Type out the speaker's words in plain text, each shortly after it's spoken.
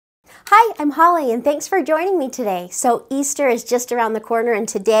Hi, I'm Holly and thanks for joining me today. So Easter is just around the corner and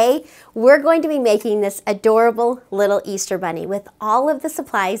today we're going to be making this adorable little Easter bunny with all of the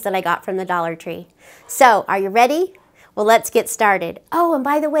supplies that I got from the Dollar Tree. So are you ready? Well, let's get started. Oh, and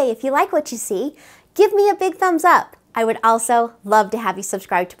by the way, if you like what you see, give me a big thumbs up. I would also love to have you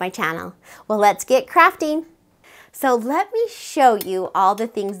subscribe to my channel. Well, let's get crafting. So let me show you all the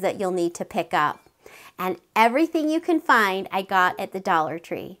things that you'll need to pick up. And everything you can find, I got at the Dollar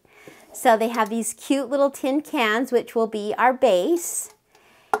Tree. So they have these cute little tin cans, which will be our base.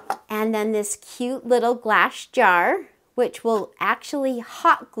 And then this cute little glass jar, which will actually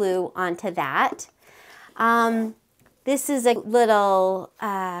hot glue onto that. This is a little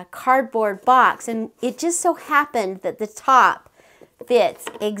cardboard box, and it just so happened that the top fits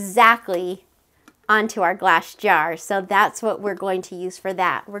exactly onto our glass jar. So that's what we're going to use for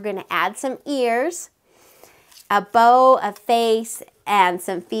that. We're going to add some ears, a bow, a face, and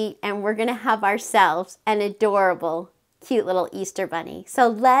some feet, and we're gonna have ourselves an adorable, cute little Easter bunny. So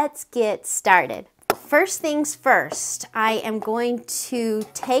let's get started. First things first, I am going to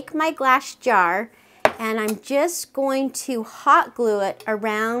take my glass jar and I'm just going to hot glue it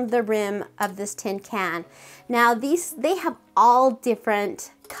around the rim of this tin can. Now they have all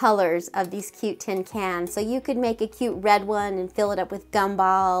different colors of these cute tin cans. So you could make a cute red one and fill it up with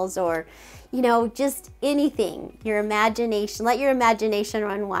gumballs, or you know, just anything. Your imagination, let your imagination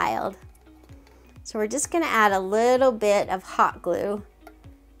run wild. So we're just gonna add a little bit of hot glue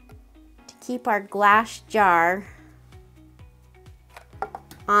to keep our glass jar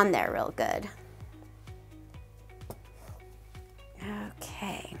on there real good.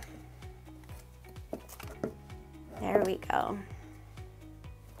 Okay. There we go.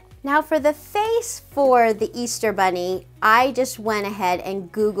 Now for the face for the Easter bunny, I just went ahead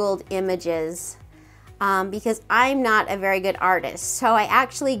and Googled images because I'm not a very good artist. So I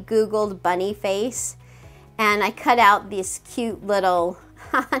actually Googled bunny face and I cut out this cute little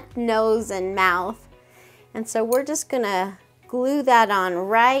nose and mouth. And so we're just gonna glue that on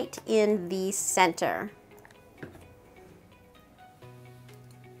right in the center.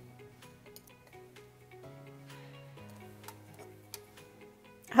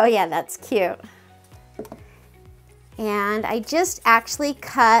 Oh yeah, that's cute. And I just actually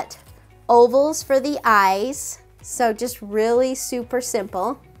cut ovals for the eyes, so just really super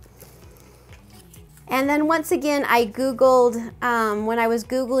simple. And then once again, I Googled, when I was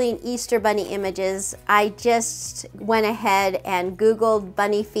Googling Easter bunny images, I just went ahead and Googled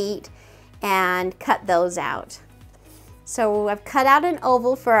bunny feet and cut those out. So I've cut out an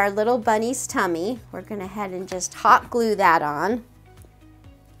oval for our little bunny's tummy. We're gonna head and just hot glue that on.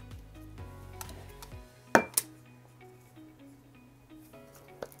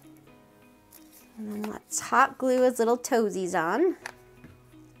 And then let's hot glue his little toesies on.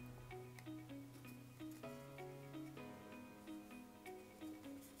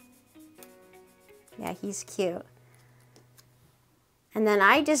 Yeah, he's cute. And then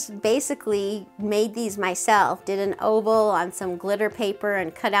I just basically made these myself, did an oval on some glitter paper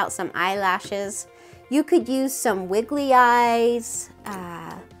and cut out some eyelashes. You could use some wiggly eyes.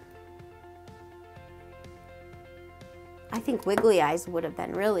 I think wiggly eyes would have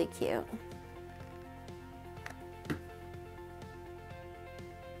been really cute.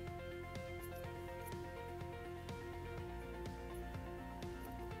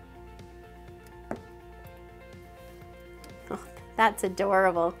 That's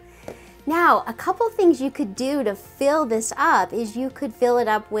adorable. Now, a couple things you could do to fill this up is you could fill it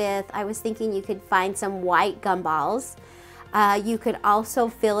up with, I was thinking you could find some white gumballs. You could also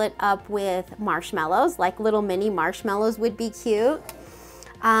fill it up with marshmallows, like little mini marshmallows would be cute.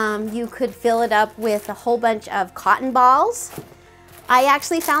 You could fill it up with a whole bunch of cotton balls. I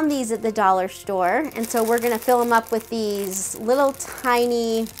actually found these at the dollar store, and so we're gonna fill them up with these little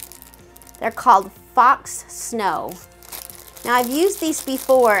tiny, they're called xoxo. Now I've used these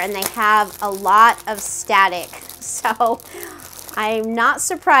before and they have a lot of static, so I'm not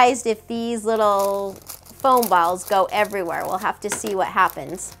surprised if these little foam balls go everywhere. We'll have to see what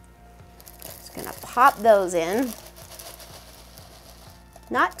happens. Just gonna pop those in.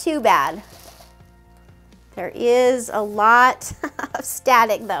 Not too bad. There is a lot of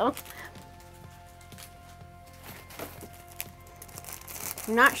static though.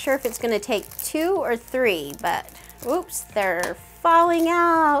 I'm not sure if it's gonna take 2 or 3, but oops, they're falling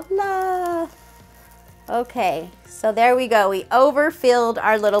out. La. Okay, so there we go. We overfilled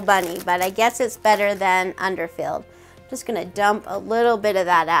our little bunny, but I guess it's better than underfilled. I'm just gonna dump a little bit of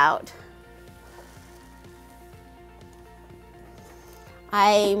that out.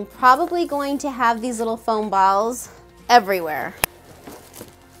 I'm probably going to have these little foam balls everywhere.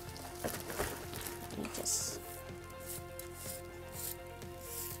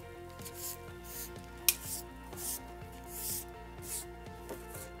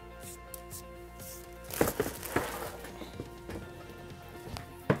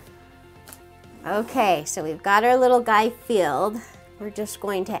 Okay, so we've got our little guy filled. We're just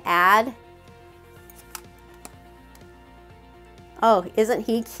going to add. Oh, isn't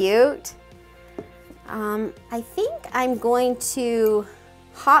he cute? I think I'm going to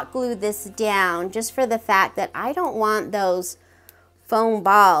hot glue this down just for the fact that I don't want those foam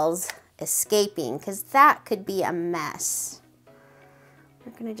balls escaping, because that could be a mess.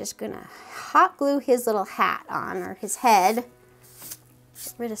 We're just gonna hot glue his little hat on, or his head.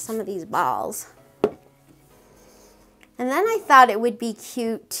 Get rid of some of these balls. And then I thought it would be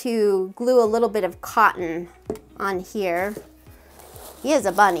cute to glue a little bit of cotton on here. He is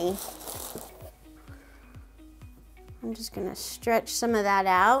a bunny. I'm just gonna stretch some of that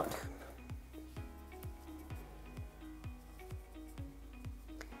out.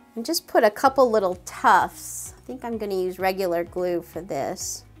 And just put a couple little tufts. I think I'm gonna use regular glue for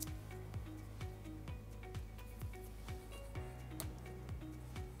this.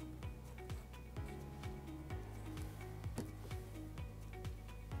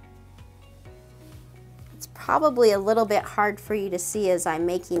 It's probably a little bit hard for you to see as I'm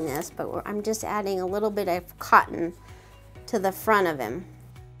making this, but I'm just adding a little bit of cotton to the front of him.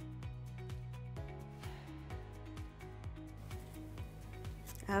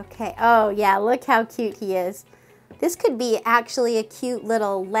 Okay, oh yeah, look how cute he is. This could be actually a cute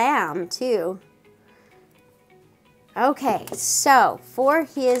little lamb too. Okay, so for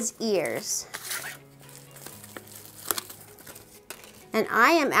his ears, and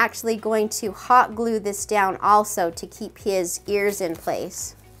I am actually going to hot glue this down also to keep his ears in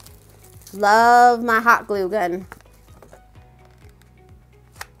place. Love my hot glue gun.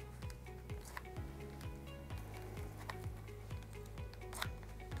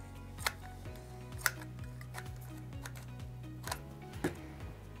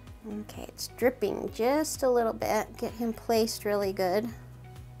 Okay, it's dripping just a little bit. Get him placed really good.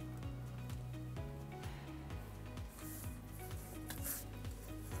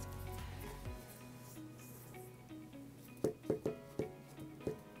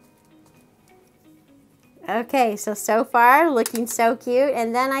 Okay, so far looking so cute.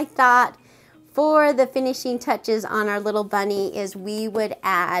 And then I thought for the finishing touches on our little bunny is we would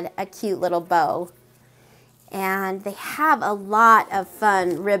add a cute little bow. And they have a lot of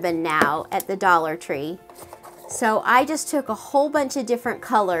fun ribbon now at the Dollar Tree. So I just took a whole bunch of different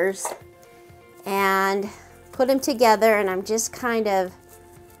colors and put them together, and I'm just kind of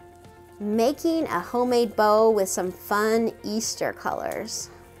making a homemade bow with some fun Easter colors.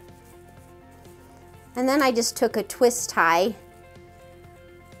 And then I just took a twist tie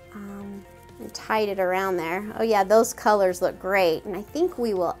and tied it around there. Oh yeah, those colors look great. And I think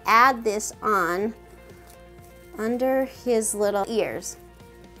we will add this on under his little ears.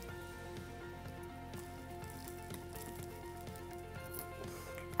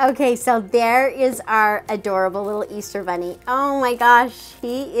 Okay, so there is our adorable little Easter bunny. Oh my gosh,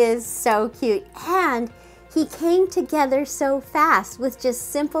 he is so cute. And he came together so fast with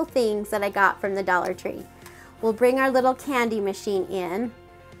just simple things that I got from the Dollar Tree. We'll bring our little candy machine in.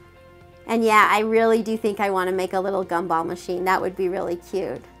 And yeah, I really do think I want to make a little gumball machine. That would be really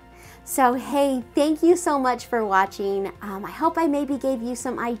cute. So hey, thank you so much for watching. I hope I maybe gave you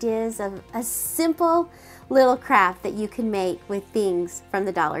some ideas of a simple little craft that you can make with things from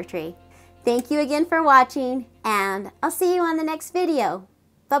the Dollar Tree. Thank you again for watching, and I'll see you on the next video.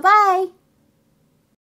 Bye-bye.